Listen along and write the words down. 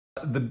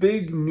The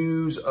big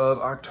news of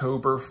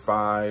October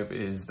 5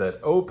 is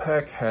that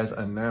OPEC has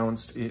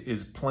announced it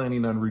is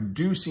planning on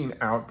reducing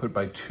output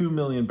by 2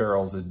 million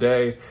barrels a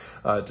day,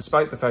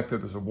 despite the fact that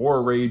there's a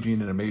war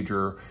raging in a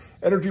major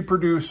energy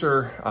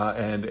producer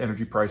and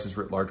energy prices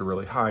writ large are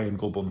really high and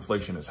global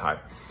inflation is high.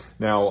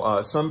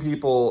 Now, some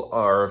people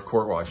are, of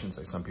course, well, I shouldn't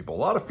say some people, a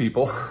lot of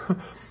people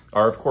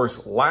are, of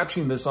course,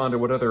 latching this onto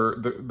what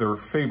their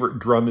favorite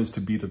drum is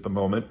to beat at the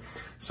moment.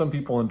 Some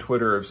people on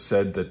Twitter have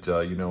said that,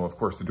 of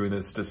course, they're doing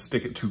this to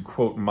stick it to,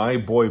 quote, my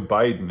boy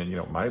Biden.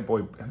 And, my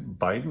boy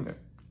Biden?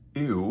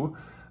 Ew.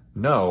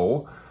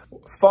 No.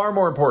 Far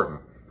more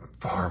important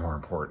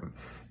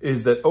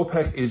is that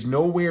OPEC is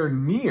nowhere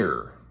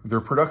near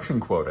their production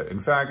quota. In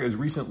fact, as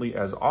recently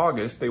as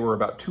August, they were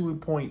about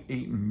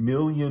 2.8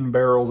 million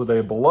barrels a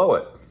day below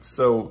it.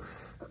 So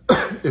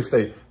if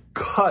they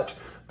cut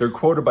their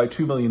quota by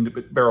 2 million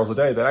barrels a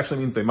day, that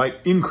actually means they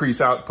might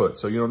increase output.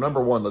 So, number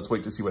one, let's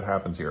wait to see what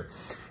happens here.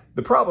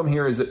 The problem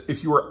here is that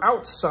if you are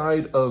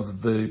outside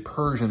of the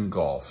Persian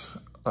Gulf,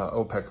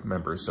 OPEC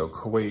members, so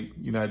Kuwait,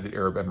 United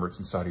Arab Emirates,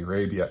 and Saudi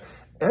Arabia,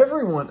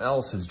 everyone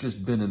else has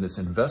just been in this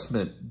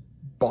investment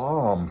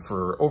bomb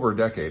for over a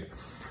decade.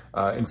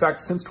 In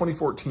fact, since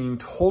 2014,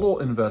 total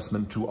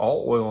investment to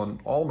all oil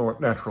and all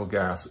natural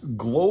gas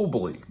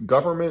globally,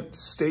 government,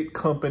 state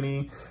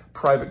company,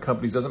 private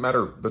companies, doesn't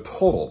matter, the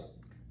total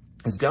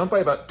is down by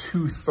about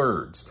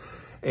 2/3.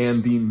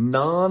 And the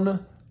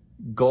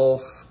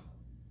non-Gulf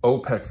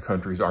OPEC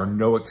countries are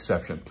no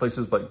exception.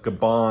 Places like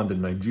Gabon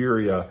and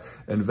Nigeria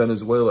and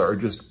Venezuela are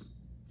just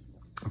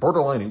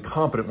borderline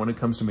incompetent when it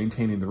comes to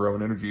maintaining their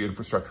own energy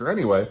infrastructure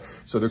anyway.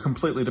 So they're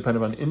completely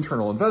dependent on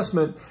internal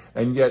investment,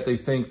 and yet they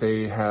think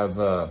they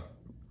have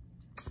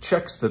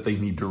checks that they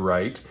need to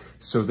write,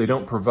 so they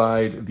don't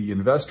provide the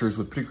investors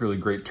with particularly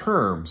great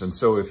terms. And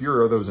so if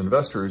you're those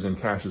investors and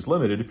cash is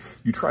limited,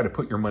 you try to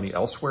put your money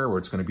elsewhere where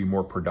it's going to be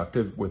more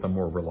productive with a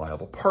more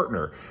reliable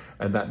partner.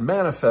 And that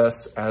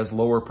manifests as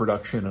lower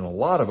production in a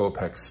lot of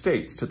OPEC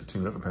states to the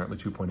tune of apparently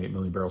 2.8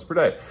 million barrels per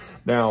day.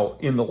 Now,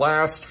 in the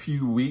last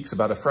few weeks,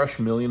 about a fresh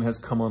million has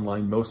come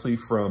online, mostly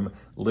from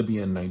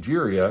Libya and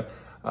Nigeria,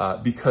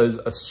 because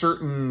a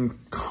certain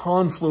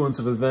confluence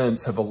of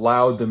events have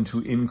allowed them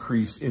to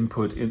increase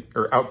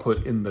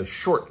output in the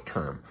short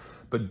term.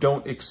 But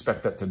don't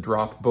expect that to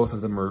drop. Both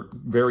of them are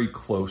very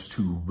close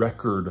to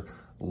record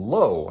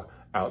low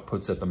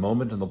outputs at the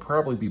moment, and they'll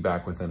probably be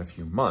back within a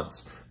few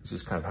months. This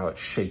is kind of how it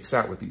shakes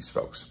out with these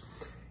folks.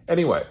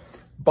 Anyway,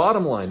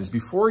 bottom line is,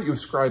 before you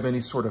ascribe any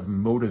sort of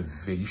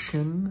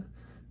motivation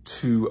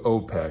to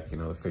OPEC,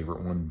 the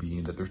favorite one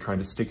being that they're trying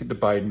to stick it to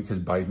Biden because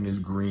Biden is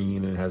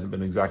green and hasn't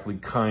been exactly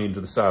kind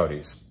to the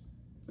Saudis.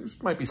 There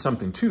might be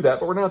something to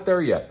that, but we're not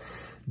there yet.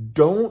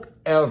 Don't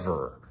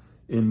ever,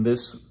 in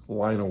this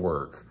line of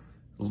work,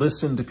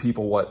 listen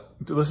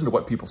to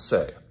what people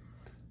say.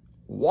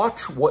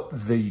 Watch what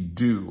they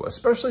do,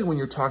 especially when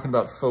you're talking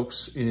about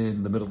folks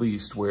in the Middle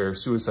East where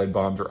suicide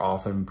bombs are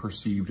often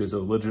perceived as a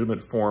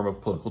legitimate form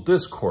of political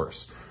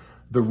discourse.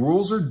 The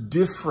rules are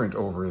different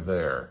over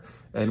there,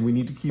 and we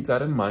need to keep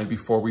that in mind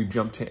before we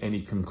jump to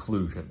any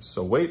conclusions.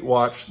 So wait,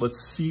 watch.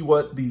 Let's see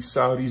what the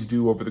Saudis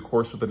do over the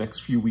course of the next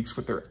few weeks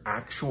with their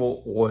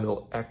actual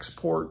oil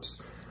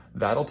exports.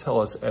 That'll tell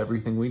us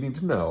everything we need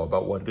to know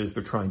about what it is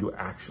they're trying to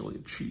actually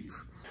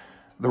achieve.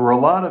 There were a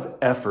lot of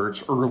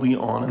efforts early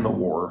on in the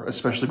war,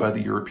 especially by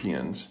the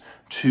Europeans,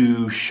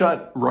 to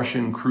shut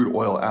Russian crude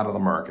oil out of the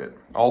market.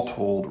 All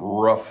told,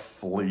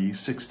 roughly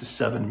 6 to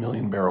 7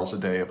 million barrels a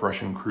day of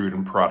Russian crude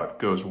and product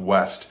goes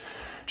west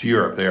to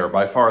Europe. They are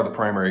by far the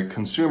primary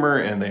consumer,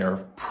 and they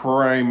are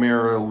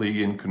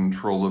primarily in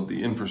control of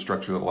the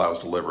infrastructure that allows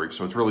delivery,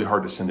 so it's really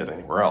hard to send it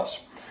anywhere else.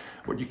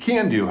 What you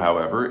can do,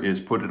 however,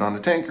 is put it on a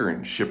tanker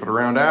and ship it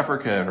around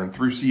Africa or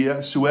through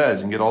Suez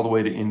and get all the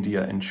way to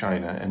India and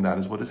China, and that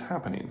is what is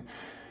happening.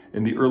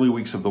 In the early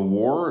weeks of the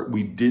war,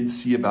 we did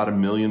see about 1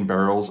 million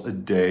barrels a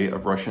day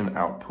of Russian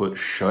output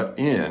shut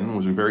in. It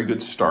was a very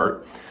good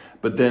start.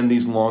 But then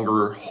these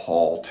longer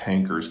haul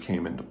tankers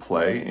came into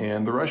play,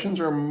 and the Russians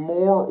are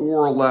more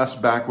or less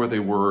back where they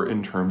were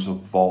in terms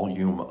of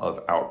volume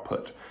of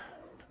output.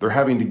 They're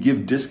having to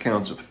give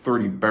discounts of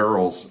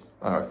 $30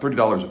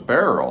 a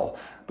barrel,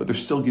 but they're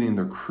still getting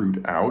their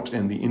crude out,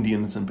 and the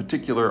Indians in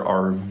particular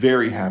are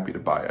very happy to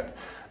buy it.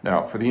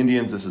 Now, for the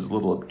Indians, this is a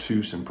little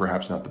obtuse and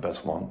perhaps not the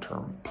best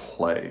long-term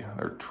play.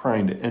 They're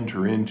trying to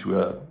enter into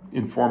an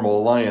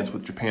informal alliance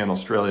with Japan,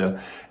 Australia,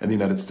 and the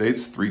United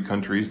States, 3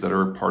 countries that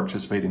are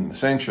participating in the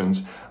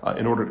sanctions,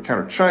 in order to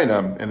counter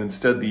China, and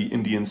instead the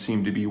Indians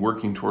seem to be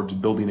working towards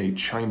building a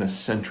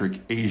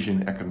China-centric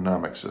Asian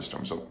economic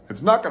system. So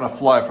it's not going to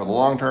fly for the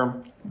long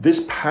term.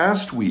 This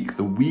past week,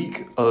 the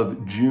week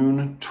of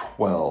June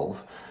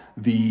 12,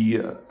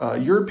 the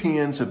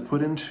Europeans have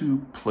put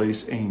into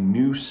place a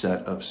new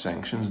set of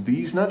sanctions.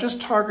 These not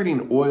just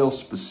targeting oil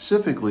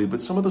specifically,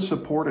 but some of the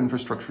support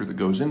infrastructure that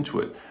goes into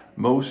it.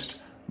 Most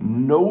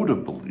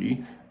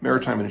notably,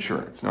 maritime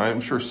insurance. Now,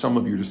 I'm sure some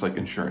of you are just like,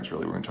 insurance,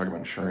 really? We're going to talk about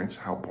insurance?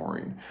 How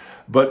boring.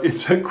 But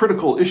it's a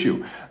critical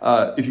issue.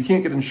 If you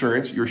can't get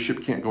insurance, your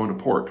ship can't go into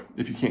port.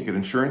 If you can't get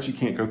insurance, you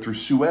can't go through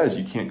Suez.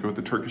 You can't go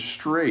through the Turkish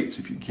Straits.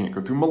 If you can't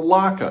go through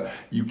Malacca,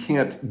 you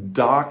can't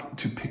dock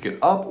to pick it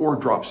up or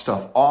drop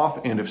stuff off.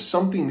 And if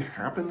something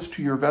happens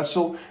to your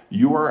vessel,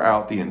 you are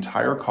out the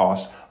entire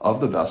cost of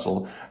the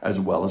vessel, as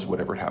well as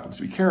whatever it happens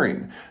to be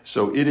carrying.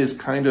 So it is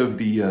kind of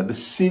the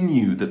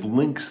sinew that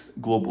links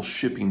global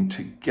shipping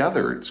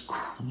together. It's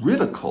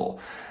critical.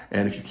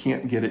 And if you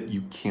can't get it,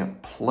 you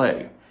can't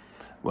play.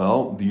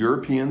 Well, the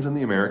Europeans and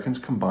the Americans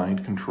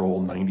combined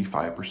control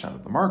 95%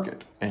 of the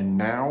market. And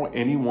now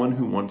anyone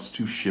who wants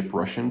to ship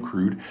Russian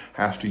crude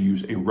has to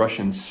use a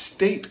Russian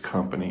state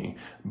company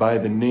by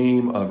the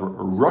name of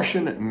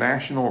Russian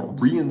National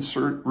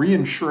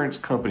Reinsurance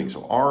Company,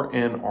 so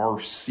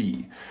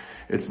RNRC.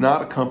 It's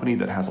not a company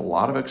that has a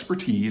lot of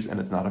expertise, and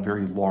it's not a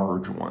very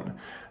large one.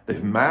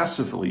 They've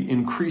massively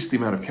increased the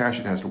amount of cash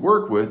it has to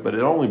work with, but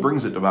it only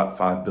brings it to about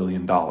 $5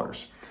 billion.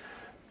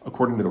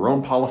 According to their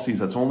own policies,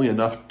 that's only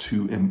enough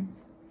to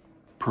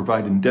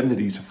provide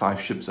indemnity to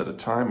 5 ships at a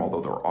time,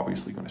 although they're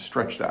obviously going to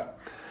stretch that.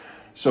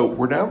 So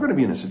we're now going to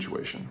be in a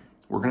situation.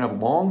 We're going to have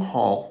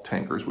long-haul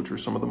tankers, which are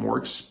some of the more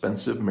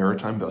expensive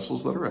maritime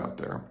vessels that are out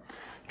there,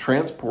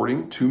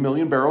 transporting 2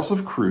 million barrels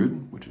of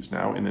crude, which is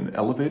now in an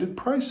elevated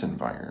price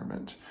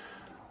environment,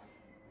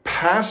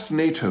 past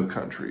NATO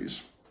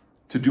countries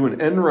to do an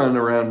end run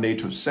around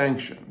NATO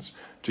sanctions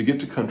to get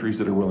to countries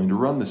that are willing to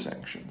run the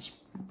sanctions,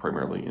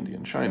 primarily India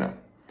and China.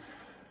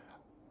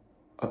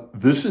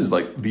 This is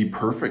like the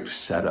perfect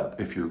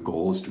setup if your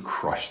goal is to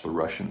crush the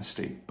Russian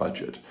state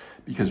budget,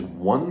 because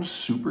one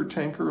super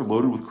tanker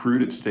loaded with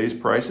crude at today's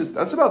prices,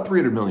 that's about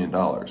 $300 million.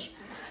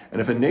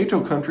 And if a NATO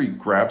country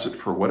grabs it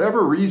for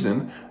whatever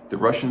reason, the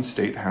Russian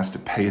state has to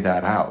pay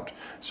that out.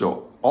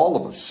 So all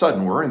of a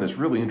sudden, we're in this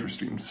really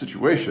interesting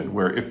situation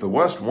where if the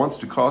West wants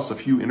to cause a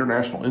few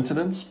international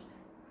incidents,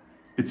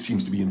 it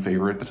seems to be in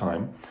favor at the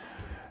time,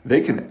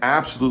 they can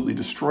absolutely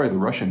destroy the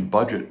Russian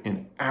budget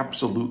in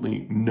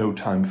absolutely no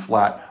time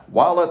flat,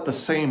 while at the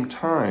same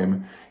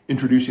time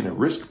introducing a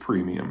risk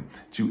premium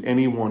to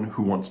anyone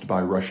who wants to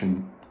buy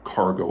Russian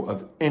cargo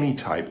of any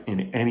type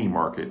in any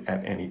market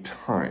at any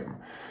time.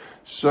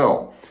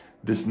 So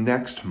this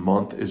next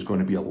month is going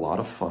to be a lot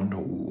of fun to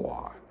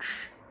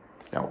watch.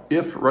 Now,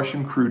 if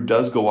Russian crude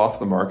does go off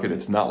the market,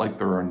 it's not like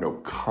there are no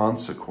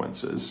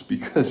consequences,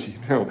 because,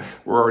 we're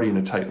already in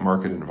a tight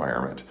market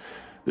environment.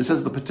 This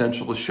has the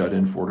potential to shut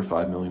in 4 to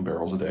 5 million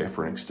barrels a day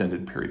for an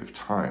extended period of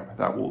time.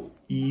 That will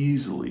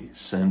easily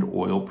send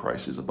oil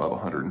prices above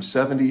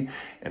 170.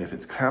 And if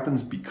it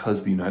happens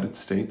because the United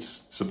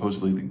States,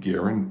 supposedly the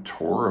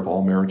guarantor of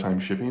all maritime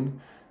shipping,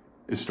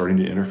 is starting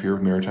to interfere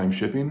with maritime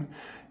shipping,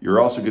 you're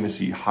also going to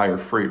see higher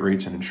freight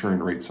rates and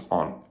insurance rates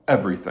on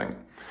everything.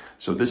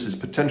 So this is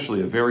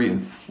potentially a very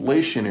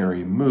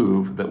inflationary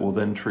move that will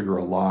then trigger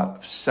a lot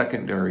of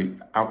secondary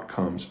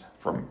outcomes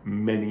from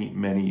many,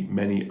 many,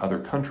 many other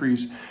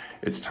countries.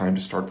 It's time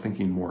to start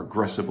thinking more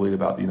aggressively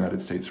about the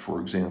United States,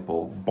 for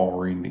example,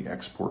 barring the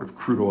export of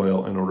crude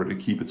oil in order to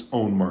keep its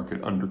own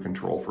market under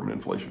control from an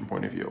inflation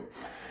point of view.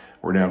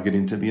 We're now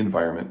getting to the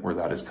environment where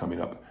that is coming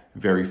up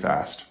very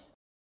fast